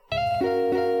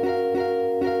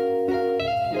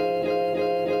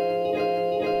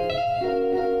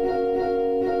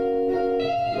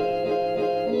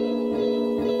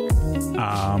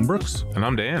I'm Brooks. And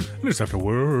I'm Dan. It's After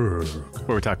Work,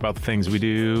 Where we talk about the things we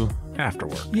do after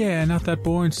work. Yeah, not that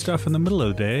boring stuff in the middle of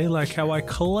the day, like how I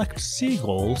collect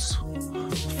seagulls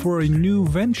for a new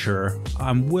venture.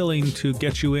 I'm willing to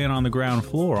get you in on the ground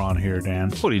floor on here,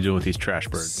 Dan. What are you doing with these trash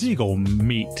birds? Seagull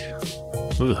meat.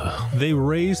 Ugh. They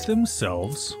raise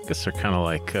themselves. I guess they're kind of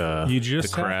like the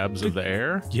crabs of the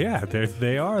air. Yeah,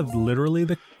 they are literally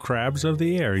the crabs of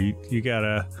the air. You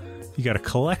gotta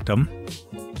collect them,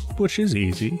 which is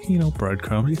easy. You know,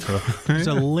 breadcrumbs. You throw. It's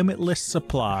a limitless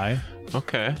supply.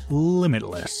 Okay.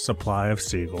 Limitless supply of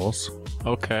seagulls.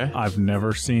 Okay. I've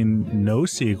never seen no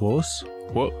seagulls.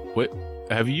 What?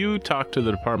 Have you talked to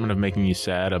the Department of Making You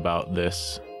Sad about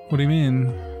this? What do you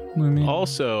mean?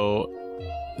 Also,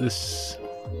 this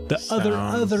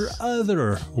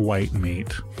other white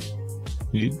meat.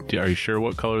 Are you sure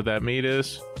what color that meat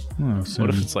is? Oh, what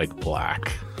if it's like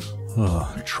black?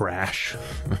 Oh, trash.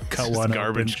 Cut one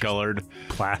garbage open, colored.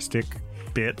 Plastic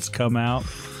bits come out.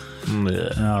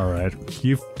 Ugh. All right.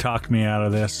 You've talked me out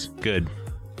of this. Good.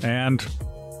 And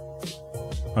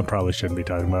I probably shouldn't be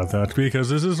talking about that because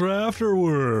this is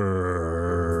afterward.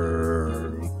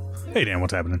 Hey, Dan,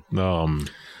 what's happening? Nothing.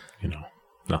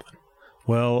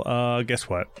 Well, guess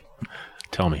what?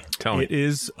 Tell me. It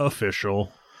is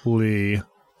officially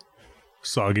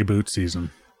soggy boot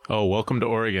season. Oh, welcome to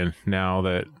Oregon, now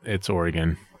that it's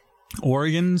Oregon.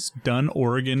 Oregon's done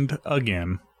Oregoned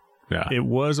again. Yeah. It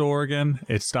was Oregon.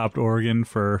 It stopped Oregon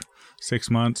for 6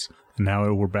 months. And now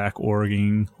we're back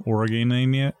Oregoning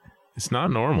it. It's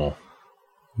not normal.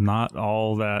 Not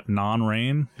all that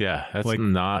non-rain. Yeah, that's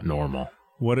not normal.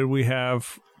 What did we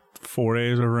have? 4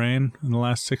 days of rain in the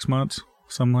last 6 months?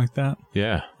 Something like that?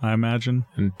 Yeah. I imagine.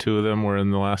 And 2 of them were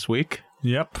in the last week?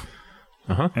 Yep.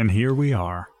 Uh-huh. And here we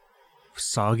are.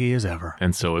 Soggy as ever.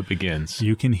 And so it begins.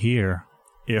 You can hear,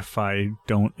 if I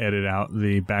don't edit out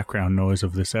the background noise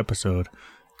of this episode,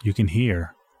 you can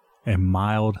hear a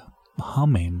mild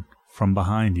humming from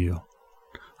behind you.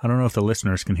 I don't know if the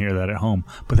listeners can hear that at home,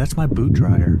 but that's my boot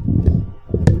dryer.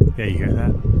 Yeah, you hear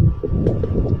that?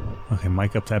 Okay,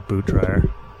 mic up that boot dryer.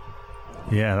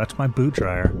 Yeah, that's my boot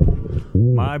dryer.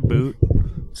 My boot.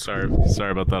 Sorry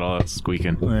about that, all that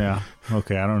squeaking. Yeah,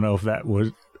 okay, I don't know if that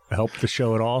would help the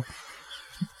show at all.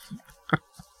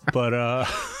 But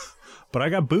I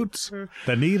got boots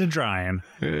that need a drying,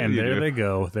 and there they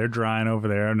go. They're drying over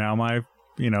there. Now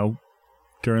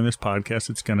during this podcast,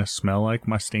 it's going to smell like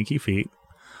my stinky feet.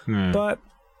 But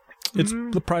it's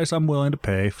the price I'm willing to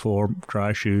pay for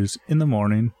dry shoes in the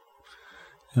morning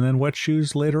and then wet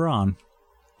shoes later on.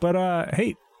 But,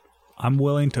 hey, I'm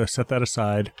willing to set that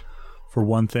aside for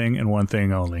one thing and one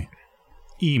thing only.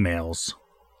 Emails.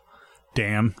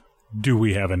 Dan, do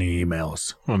we have any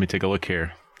emails? Let me take a look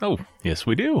here. Oh, yes,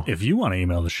 we do. If you want to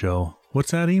email the show,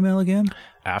 what's that email again?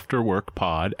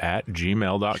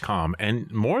 afterworkpod@gmail.com.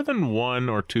 And more than 1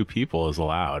 or 2 people is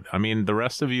allowed. I mean, the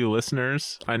rest of you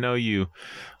listeners, I know you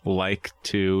like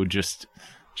to just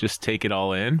take it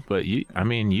all in, but you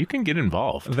can get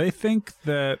involved. They think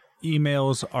that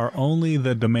emails are only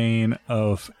the domain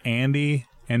of Andy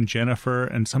and Jennifer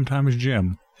and sometimes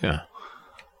Jim. Yeah.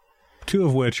 2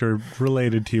 of which are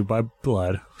related to you by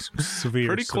blood.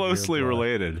 Pretty closely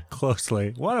related.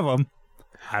 Closely. One of them,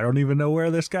 I don't even know where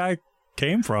this guy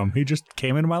came from. He just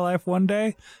came into my life one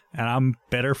day, and I'm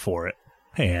better for it.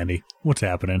 Hey, Andy, what's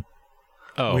happening?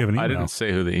 Oh, I didn't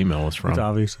say who the email was from. It's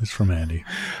obvious it's from Andy.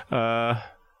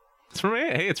 It's from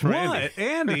Andy. Hey, it's from Andy. What?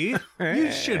 Andy?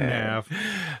 You shouldn't have.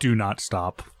 Do not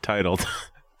stop. Titled,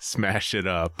 Smash It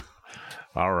Up.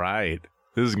 All right.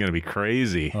 This is going to be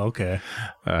crazy. Okay.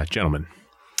 Gentlemen,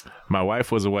 my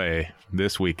wife was away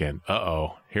this weekend.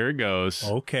 Uh-oh. Here it goes.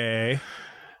 Okay.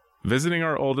 Visiting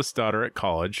our oldest daughter at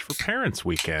college for Parents'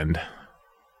 Weekend.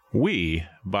 We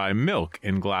buy milk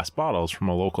in glass bottles from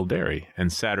a local dairy.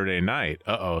 And Saturday night,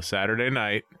 when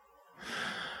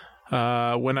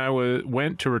I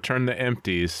went to return the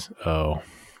empties,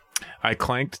 I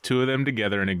clanked 2 of them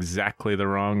together in exactly the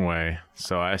wrong way.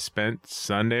 So I spent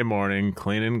Sunday morning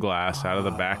cleaning glass out of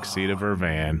the back seat of her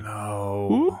van. No.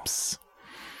 Oops.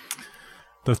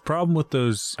 The problem with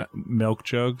those milk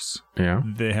jugs,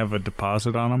 they have a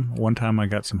deposit on them. One time I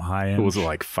got some high-end. Was it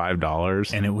like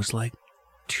 $5? And it was like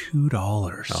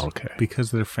 $2. Okay.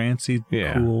 Because they're fancy,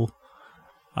 cool.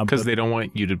 Because they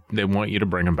want you to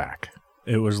bring them back.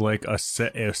 It was like a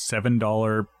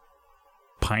 $7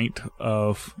 pint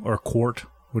or quart,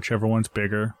 whichever one's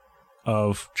bigger,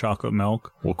 of chocolate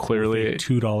milk. Well, clearly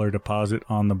 $2 deposit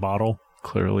on the bottle.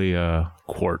 Clearly,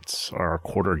 quarts are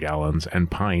quarter gallons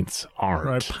and pints aren't.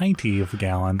 Or a pinty of a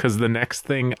gallon. Because the next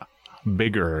thing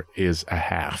bigger is a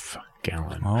half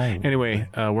gallon. Oh. Anyway,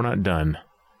 we're not done.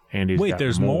 Andy's Wait, got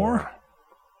there's more?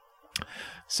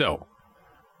 So,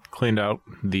 cleaned out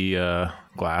the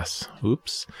glass.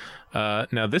 Oops.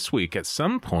 Now, this week, at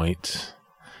some point,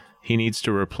 he needs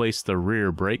to replace the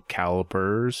rear brake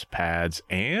calipers, pads,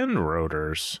 and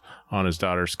rotors on his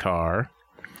daughter's car.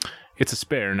 It's a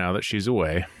spare now that she's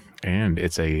away, and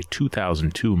it's a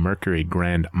 2002 Mercury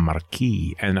Grand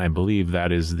Marquis, and I believe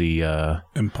that is the...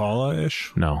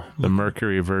 Impala-ish? No, the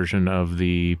Mercury version of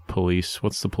the police.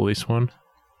 What's the police one?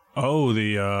 Oh,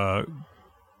 the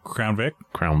Crown Vic?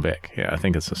 Crown Vic. Yeah, I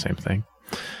think it's the same thing.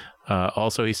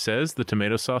 Also, he says the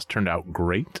tomato sauce turned out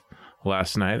great.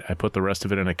 Last night, I put the rest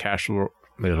of it in a casserole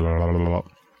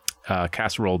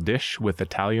dish with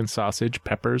Italian sausage,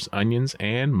 peppers, onions,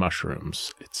 and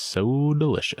mushrooms. It's so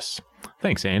delicious.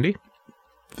 Thanks, Andy.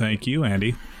 Thank you,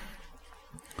 Andy.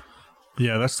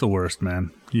 Yeah, that's the worst,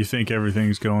 man. You think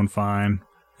everything's going fine,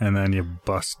 and then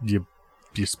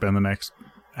you spend the next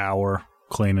hour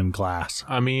cleaning glass.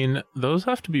 I mean, those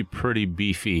have to be pretty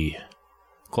beefy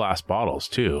glass bottles,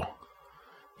 too.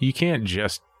 You can't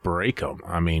just break them.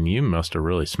 I mean, you must have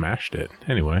really smashed it.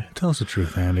 Anyway. Tell us the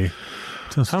truth, Andy.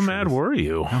 How mad were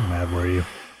you? How mad were you?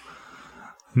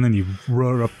 And then you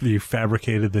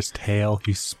fabricated this tail.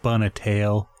 You spun a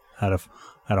tail out of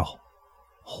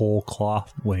whole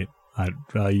cloth. Wait,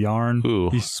 yarn.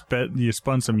 Ooh. You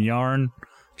spun some yarn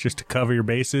just to cover your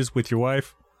bases with your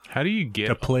wife. How do you get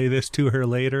to play this to her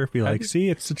later? Be like, see,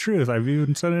 it's the truth. I've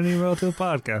even sent an email to a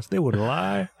podcast. They would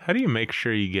lie. How do you make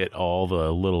sure you get all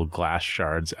the little glass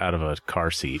shards out of a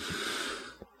car seat?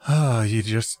 Oh, you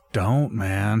just don't,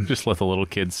 man. Just let the little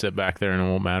kids sit back there and it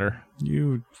won't matter.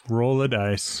 You roll the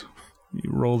dice.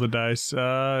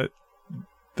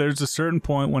 There's a certain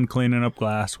point when cleaning up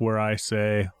glass where I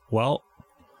say, well,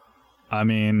 I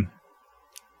mean,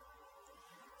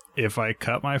 if I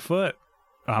cut my foot,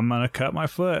 I'm going to cut my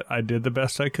foot. I did the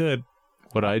best I could.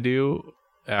 What I do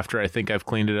after I think I've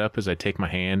cleaned it up is I take my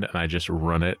hand and I just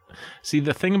run it. See,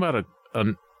 the thing about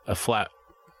a flat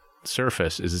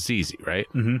surface is it's easy, right?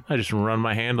 Mm-hmm. I just run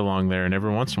my hand along there, and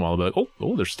every once in a while I'll be like,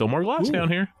 oh, there's still more glass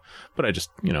down here. But I just,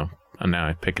 and now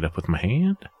I pick it up with my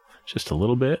hand, just a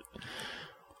little bit.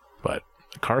 But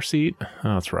a car seat,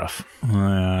 it's rough.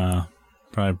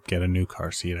 Probably get a new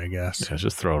car seat, I guess. Yeah,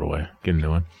 just throw it away. Get a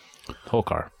new one. Whole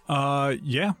car.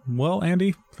 Yeah. Well,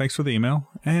 Andy, thanks for the email.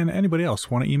 And anybody else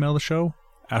want to email the show?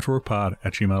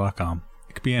 afterworkpod@gmail.com.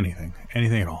 It could be anything.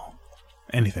 Anything at all.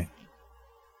 Anything.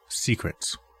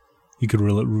 Secrets. You could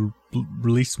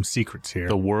release some secrets here.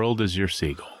 The world is your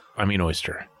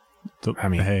oyster.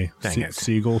 Hey, dang it.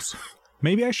 Seagulls.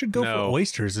 Maybe I should go for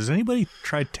oysters. Has anybody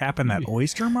tried tapping that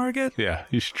oyster market? Yeah,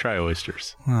 you should try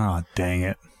oysters. Oh, dang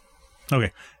it.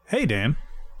 Okay. Hey, Dan.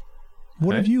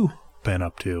 What have you been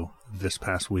up to this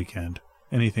past weekend?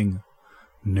 Anything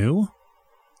new?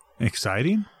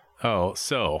 Exciting? Oh,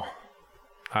 so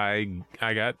I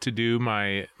got to do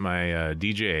my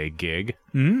DJ gig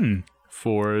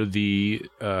for the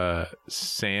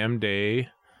Sam Day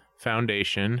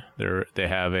Foundation. They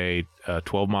have a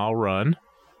 12-mile run.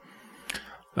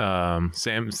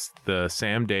 The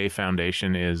Sam Day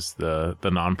Foundation is the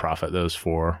nonprofit those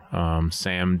for.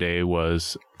 Sam Day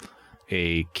was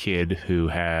a kid who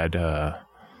had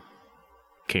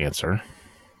cancer,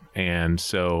 and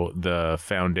so the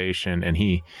foundation, and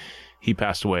he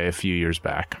passed away a few years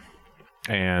back,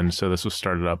 and so this was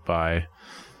started up by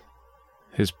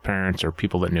his parents or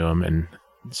people that knew him, and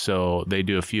so they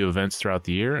do a few events throughout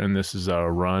the year, and this is a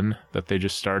run that they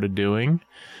just started doing,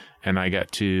 and I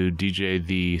got to DJ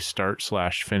the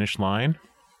start/finish line.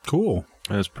 Cool.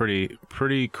 It was pretty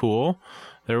cool.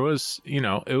 There was,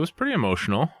 it was pretty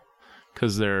emotional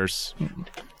because there's,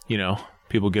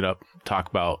 people get up, talk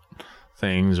about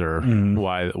things or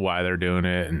why they're doing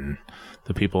it and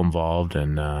the people involved,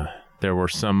 and there were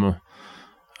some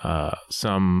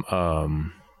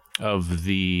of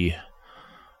the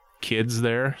kids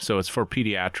there. So it's for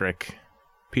pediatric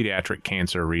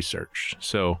cancer research.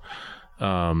 So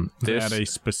is that a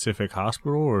specific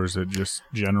hospital or is it just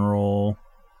general?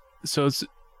 So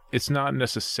it's not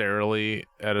necessarily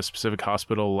at a specific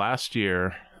hospital. Last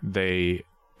year they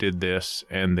did this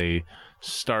and they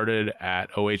started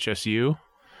at OHSU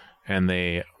and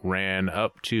they ran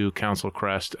up to Council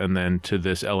Crest and then to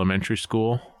this elementary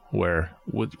school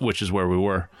which is where we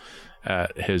were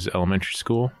at his elementary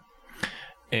school.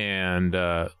 And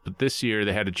but this year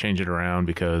they had to change it around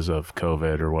because of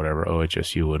COVID or whatever.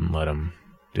 OHSU wouldn't let them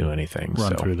do anything.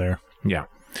 Run through there. Yeah.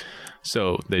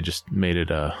 So they just made it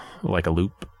like a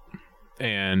loop.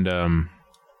 and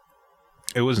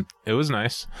it was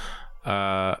nice.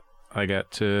 I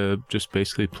got to just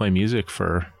basically play music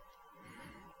for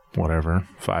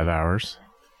 5 hours.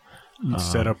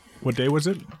 Set up. What day was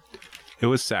it? It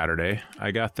was Saturday.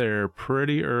 I got there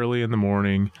pretty early in the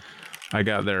morning. I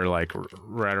got there like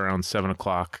right around 7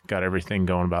 o'clock. Got everything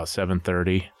going about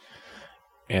 7:30,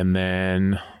 and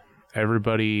then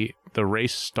the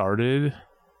race started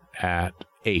at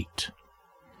 8,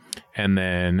 and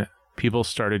then people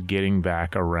started getting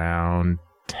back around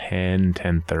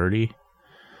 10:30.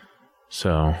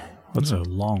 So that's a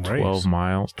long race. 12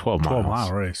 miles.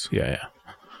 12-mile race. Yeah.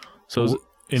 So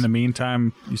in the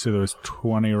meantime, you said there was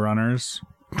 20 runners.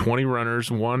 20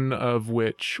 runners, one of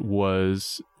which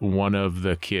was one of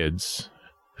the kids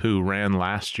who ran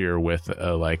last year with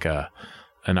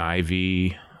an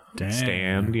IV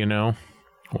stand, you know.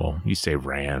 Well, you say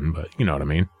ran, but you know what I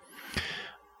mean.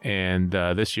 And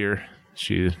this year,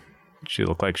 she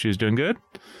looked like she was doing good.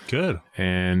 Good.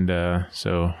 And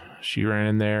so she ran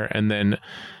in there, and then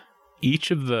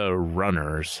each of the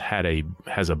runners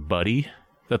has a buddy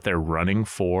that they're running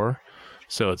for.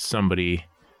 So it's somebody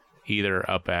either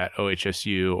up at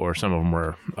OHSU or some of them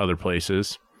were other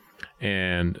places.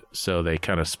 And so they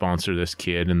kind of sponsor this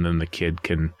kid, and then the kid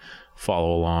can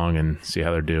follow along and see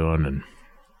how they're doing.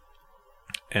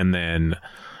 And then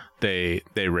they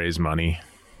raise money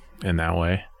in that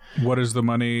way. What is the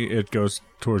money? It goes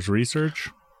towards research?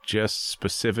 Just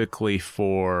specifically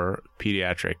for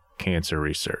pediatric cancer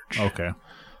research. Okay.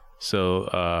 So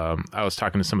I was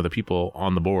talking to some of the people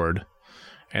on the board,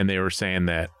 and they were saying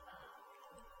that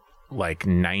like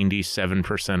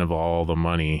 97% of all the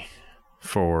money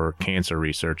for cancer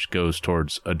research goes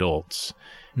towards adults.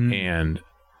 And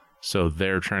so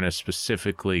they're trying to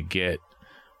specifically get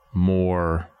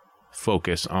more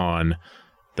focus on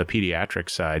the pediatric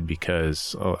side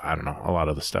because, I don't know, a lot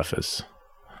of the stuff is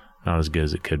not as good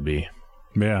as it could be.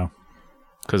 Yeah.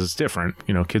 Because it's different.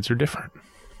 You know, kids are different.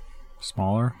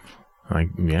 Smaller? Like,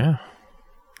 yeah.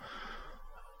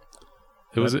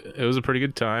 It was a pretty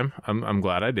good time. I'm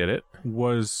glad I did it.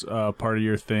 Was part of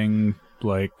your thing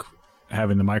like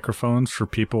having the microphones for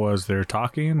people as they're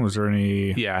talking? Was there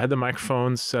any? Yeah, I had the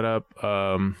microphones set up.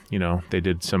 You know, they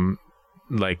did some,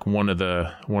 like one of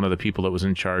the people that was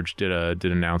in charge did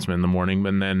an announcement in the morning,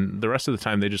 and then the rest of the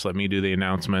time they just let me do the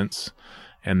announcements,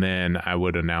 and then I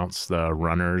would announce the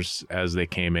runners as they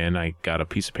came in. I got a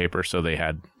piece of paper so they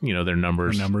had, you know, their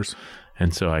numbers.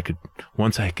 And so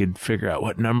once I could figure out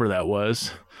what number that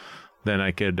was, then I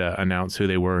could announce who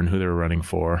they were and who they were running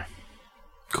for.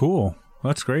 Cool.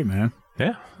 That's great, man.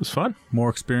 Yeah, it was fun. More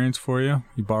experience for you.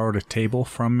 You borrowed a table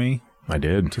from me. I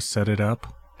did. To set it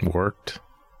up. Worked.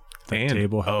 The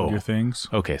table held your things.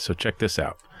 Okay, so check this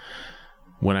out.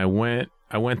 When I went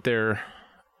there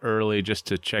early just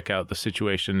to check out the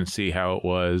situation and see how it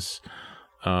was,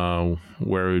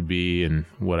 where it would be and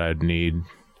what I'd need.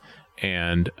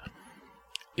 And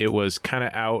it was kind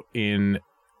of out in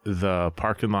the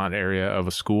parking lot area of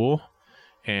a school,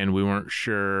 and they weren't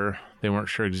sure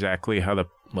exactly how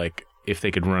if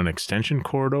they could run an extension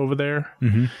cord over there.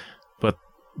 Mm-hmm.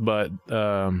 But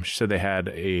she said they had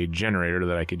a generator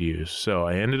that I could use. So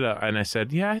I ended up, and I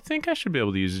said, yeah, I think I should be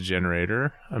able to use a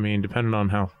generator. I mean, depending on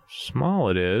how small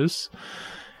it is.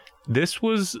 This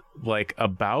was like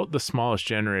about the smallest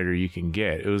generator you can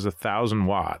get. It was 1,000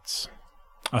 watts.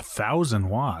 1,000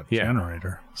 watt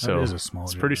generator. So that is a small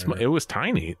it's pretty small. It was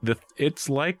tiny. It's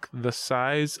like the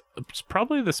size. It's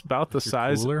probably about the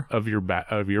size of your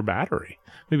battery.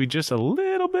 Maybe just a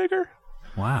little bigger.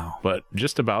 Wow. But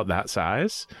just about that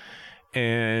size.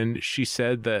 And she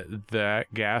said that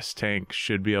gas tank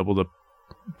should be able to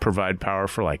provide power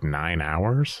for like 9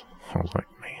 hours. I was like,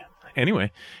 man.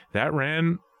 Anyway, that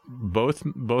ran both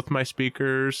my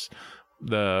speakers,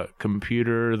 the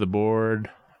computer, the board,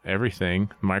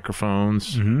 everything,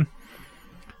 microphones,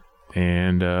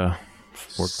 and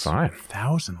worked fine.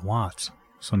 1,000 watts.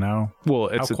 So now,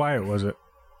 how quiet was it?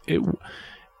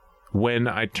 When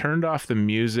I turned off the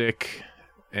music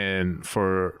and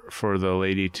for the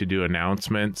lady to do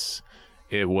announcements,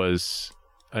 it was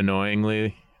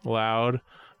annoyingly loud.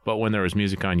 But when there was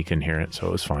music on, you couldn't hear it, so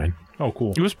it was fine. Oh,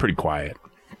 cool. It was pretty quiet.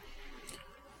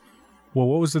 Well,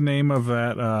 what was the name of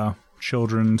that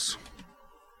children's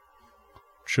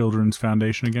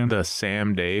foundation again? The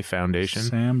Sam Day Foundation.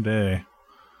 Sam Day.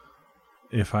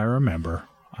 If I remember,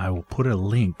 I will put a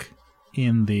link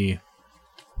in the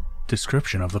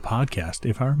description of the podcast,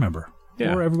 if I remember.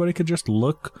 Yeah. Or everybody could just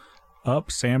look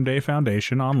up Sam Day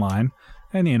Foundation online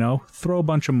and, you know, throw a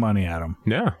bunch of money at them.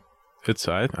 Yeah.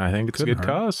 I think it's a good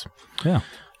cause. Yeah.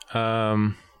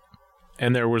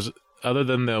 And there was, other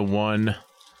than the one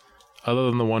other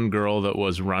than the one girl that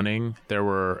was running, there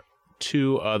were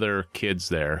 2 other kids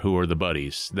there who were the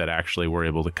buddies that actually were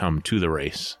able to come to the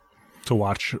race. To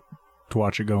watch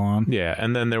it go on. Yeah,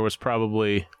 and then there was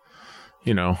probably,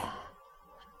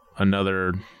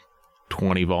 another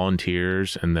 20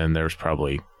 volunteers, and then there's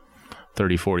probably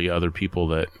 30, 40 other people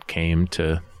that came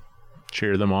to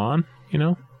cheer them on,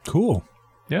 Cool.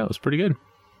 Yeah, it was pretty good.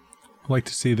 I'd like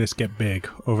to see this get big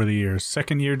over the years.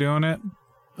 Second year doing it?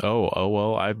 Oh,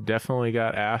 well, I've definitely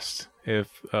got asked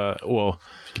if, You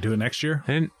can do it next year?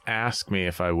 they didn't ask me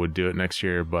if I would do it next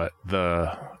year, but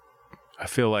I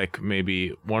feel like maybe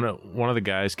one of the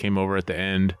guys came over at the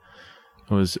end,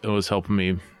 was helping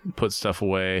me put stuff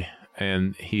away,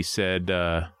 and he said,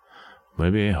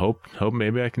 maybe hope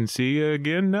maybe I can see you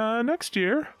again next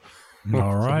year.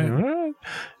 All right. All right.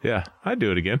 Yeah, I'd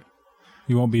do it again.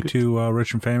 You won't be too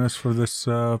rich and famous for this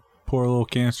poor little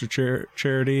cancer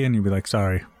charity, and you'll be like,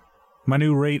 sorry, my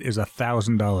new rate is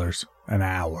 $1,000 an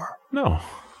hour. No.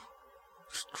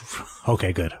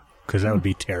 Okay, good, because that would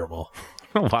be terrible.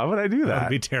 Why would I do That that? would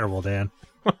be terrible, Dan.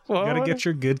 Why You got to would get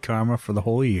your good karma for the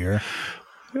whole year.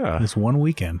 Yeah. This one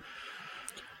weekend.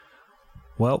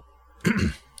 Well,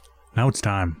 now it's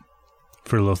time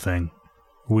for a little thing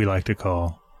we like to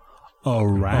call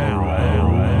Around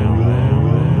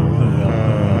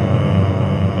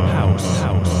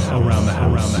the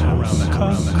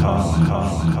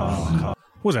house.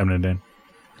 What's happening, Dan?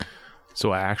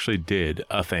 So I actually did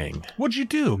a thing What'd you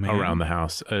do, man? around the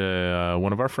house.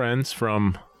 One of our friends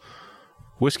from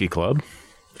Whiskey Club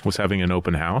was having an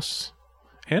open house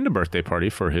and a birthday party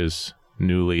for his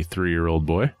newly 3-year-old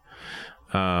boy.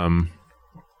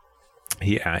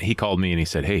 He called me and he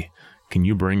said, "Hey, can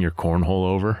you bring your cornhole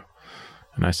over?"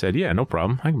 And I said, "Yeah, no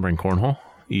problem. I can bring cornhole.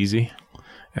 Easy."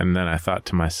 And then I thought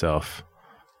to myself,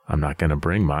 I'm not going to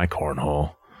bring my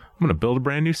cornhole. I'm going to build a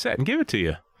brand new set and give it to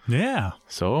you. Yeah.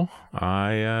 So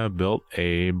I built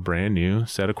a brand new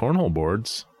set of cornhole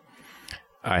boards.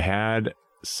 I had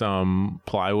some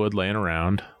plywood laying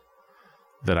around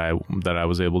that I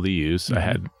was able to use. I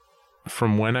had,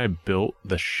 from when I built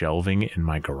the shelving in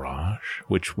my garage,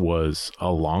 which was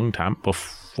a long time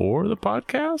before the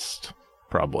podcast,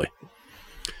 probably.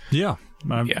 Yeah.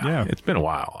 Yeah, it's been a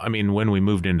while. I mean, when we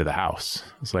moved into the house,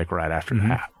 it was like right after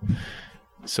that.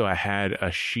 So I had a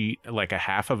sheet, like a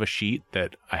half of a sheet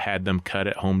that I had them cut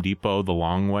at Home Depot the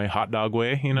long way, hot dog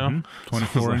way,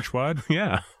 24-inch wide.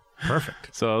 Yeah.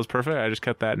 Perfect. So it was perfect. I just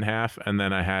cut that in half, and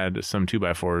then I had some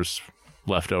 2x4s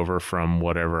left over from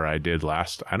whatever I did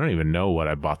last. I don't even know what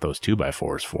I bought those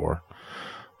 2x4s for,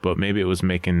 but maybe it was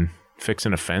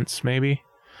fixing a fence, maybe.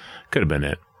 Could have been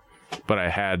it. But I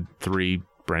had 3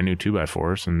 brand new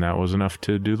 2x4s, and that was enough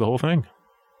to do the whole thing.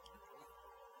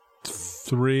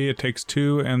 3, it takes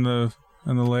 2 and the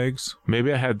legs.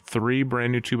 Maybe I had 3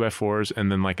 brand new 2x4s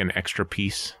and then like an extra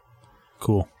piece.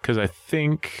 Cool. Because I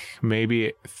think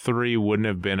maybe 3 wouldn't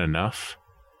have been enough,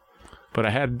 but I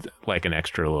had like an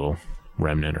extra little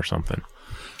remnant or something.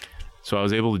 So I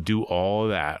was able to do all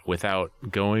of that without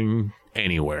going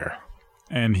anywhere.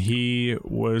 And he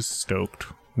was stoked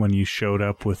when you showed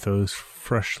up with those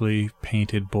freshly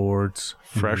painted boards.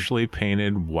 Freshly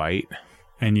painted white.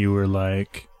 And you were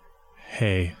like,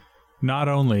 hey, not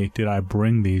only did I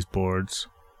bring these boards,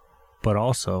 but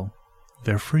also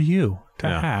they're for you to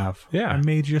have. Yeah. I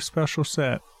made you a special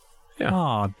set. Yeah.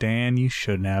 Aw, Dan, you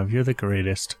shouldn't have. You're the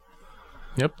greatest.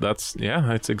 Yep, that's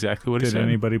exactly what he Did said.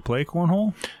 anybody play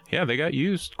cornhole? Yeah, they got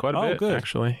used quite a bit, good.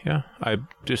 actually. Yeah, I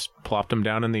just plopped them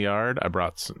down in the yard. I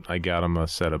got them a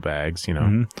set of bags,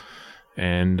 and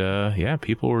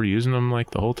people were using them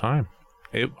like the whole time.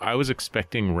 I was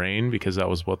expecting rain because that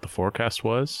was what the forecast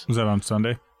was. Was that on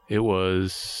Sunday? It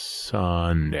was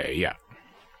Sunday, yeah,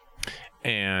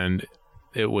 and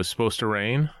it was supposed to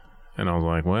rain, and I was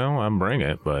like, well, I'll bring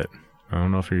it, but I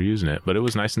don't know if you're using it. But it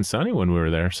was nice and sunny when we were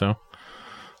there, so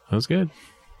that was good.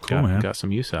 Cool, man. Got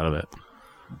some use out of it.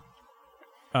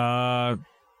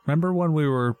 Remember when we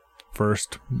were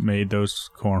first made those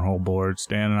cornhole boards?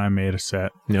 Dan and I made a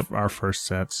set. Yep. Our first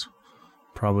sets,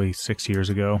 probably 6 years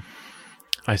ago.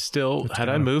 I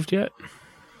moved yet?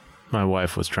 My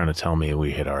wife was trying to tell me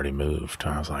we had already moved.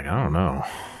 I was like, I don't know.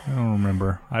 I don't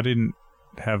remember. I didn't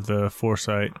have the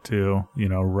foresight to,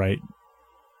 write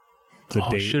the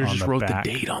date. Should have on just the wrote back.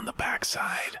 the date on the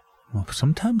backside. Well,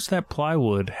 sometimes that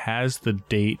plywood has the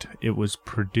date it was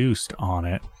produced on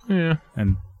it, Yeah.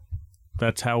 and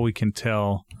that's how we can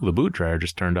tell. The boot dryer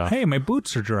just turned off. Hey, my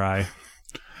boots are dry.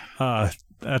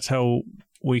 That's how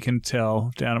we can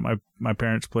tell down at my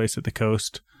parents' place at the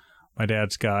coast. My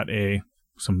dad's got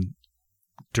some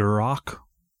Durock,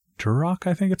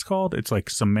 I think it's called. It's like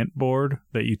cement board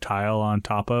that you tile on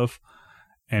top of.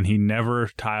 and he never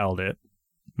tiled it.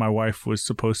 My wife was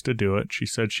supposed to do it. She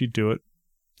said she'd do it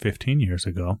 15 years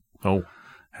ago. Oh.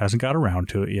 Hasn't got around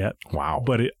to it yet. Wow.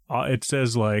 But it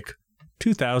says like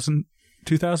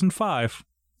 2005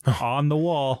 on the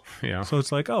wall. Yeah. So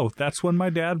it's like, oh, that's when my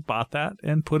dad bought that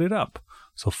and put it up.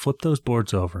 So flip those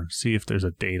boards over and see if there's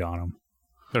a date on them.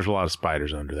 There's a lot of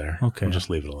spiders under there. Okay. We'll just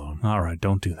leave it alone. All right,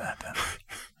 don't do that then.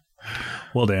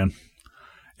 Well, Dan,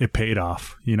 it paid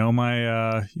off. You know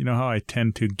you know how I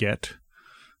tend to get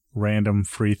random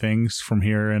free things from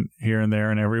here and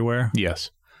there and everywhere?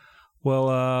 Yes.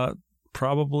 Well,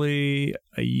 probably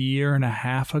a year and a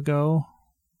half ago,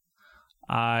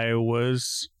 I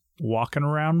was walking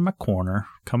around my corner,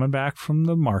 coming back from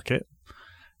the market,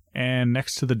 and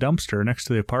next to the dumpster, next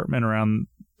to the apartment around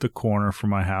the corner from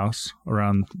my house,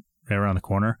 around the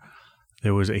corner,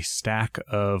 there was a stack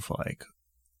of like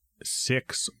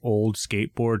 6 old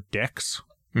skateboard decks.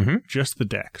 Mm-hmm. Just the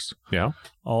decks. Yeah.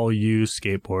 All used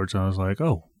skateboards. And I was like,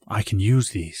 oh, I can use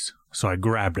these. So I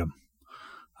grabbed them.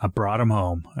 I brought them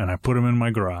home and I put them in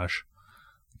my garage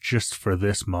just for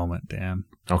this moment, Dan.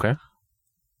 Okay.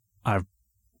 I've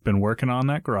been working on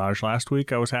that garage. Last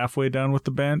week, I was halfway done with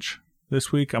the bench.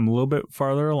 This week, I'm a little bit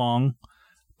farther along.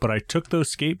 But I took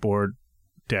those skateboard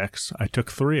decks. I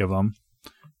took 3 of them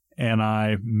and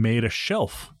I made a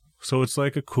shelf. So it's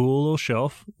like a cool little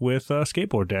shelf with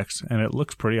skateboard decks, and it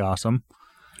looks pretty awesome.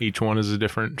 Each one is a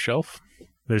different shelf?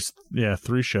 There's,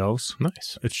 3 shelves.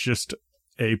 Nice. It's just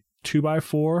a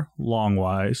 2x4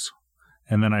 longwise,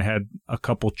 and then I had a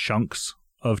couple chunks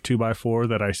of 2x4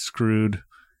 that I screwed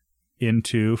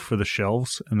into for the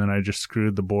shelves, and then I just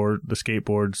screwed the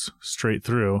skateboards straight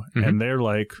through, and they're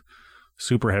like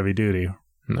super heavy duty.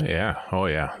 Yeah. Oh,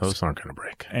 yeah. Those aren't going to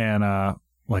break. And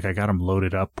like I got them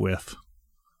loaded up with...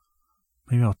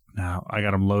 I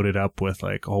got them loaded up with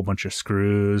like a whole bunch of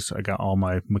screws. I got all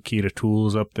my Makita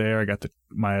tools up there. I got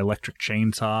my electric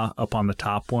chainsaw up on the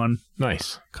top one.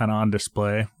 Nice. Kind of on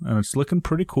display. And it's looking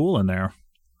pretty cool in there.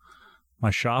 My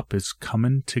shop is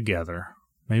coming together.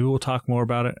 Maybe we'll talk more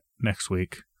about it next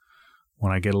week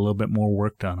when I get a little bit more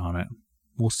work done on it.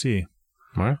 We'll see.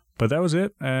 All right. But that was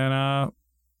it. And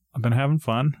I've been having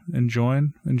fun,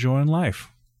 enjoying life.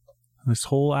 This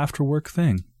whole after work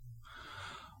thing.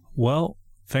 Well,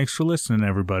 thanks for listening,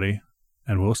 everybody,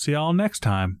 and we'll see y'all next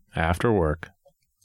time. After work.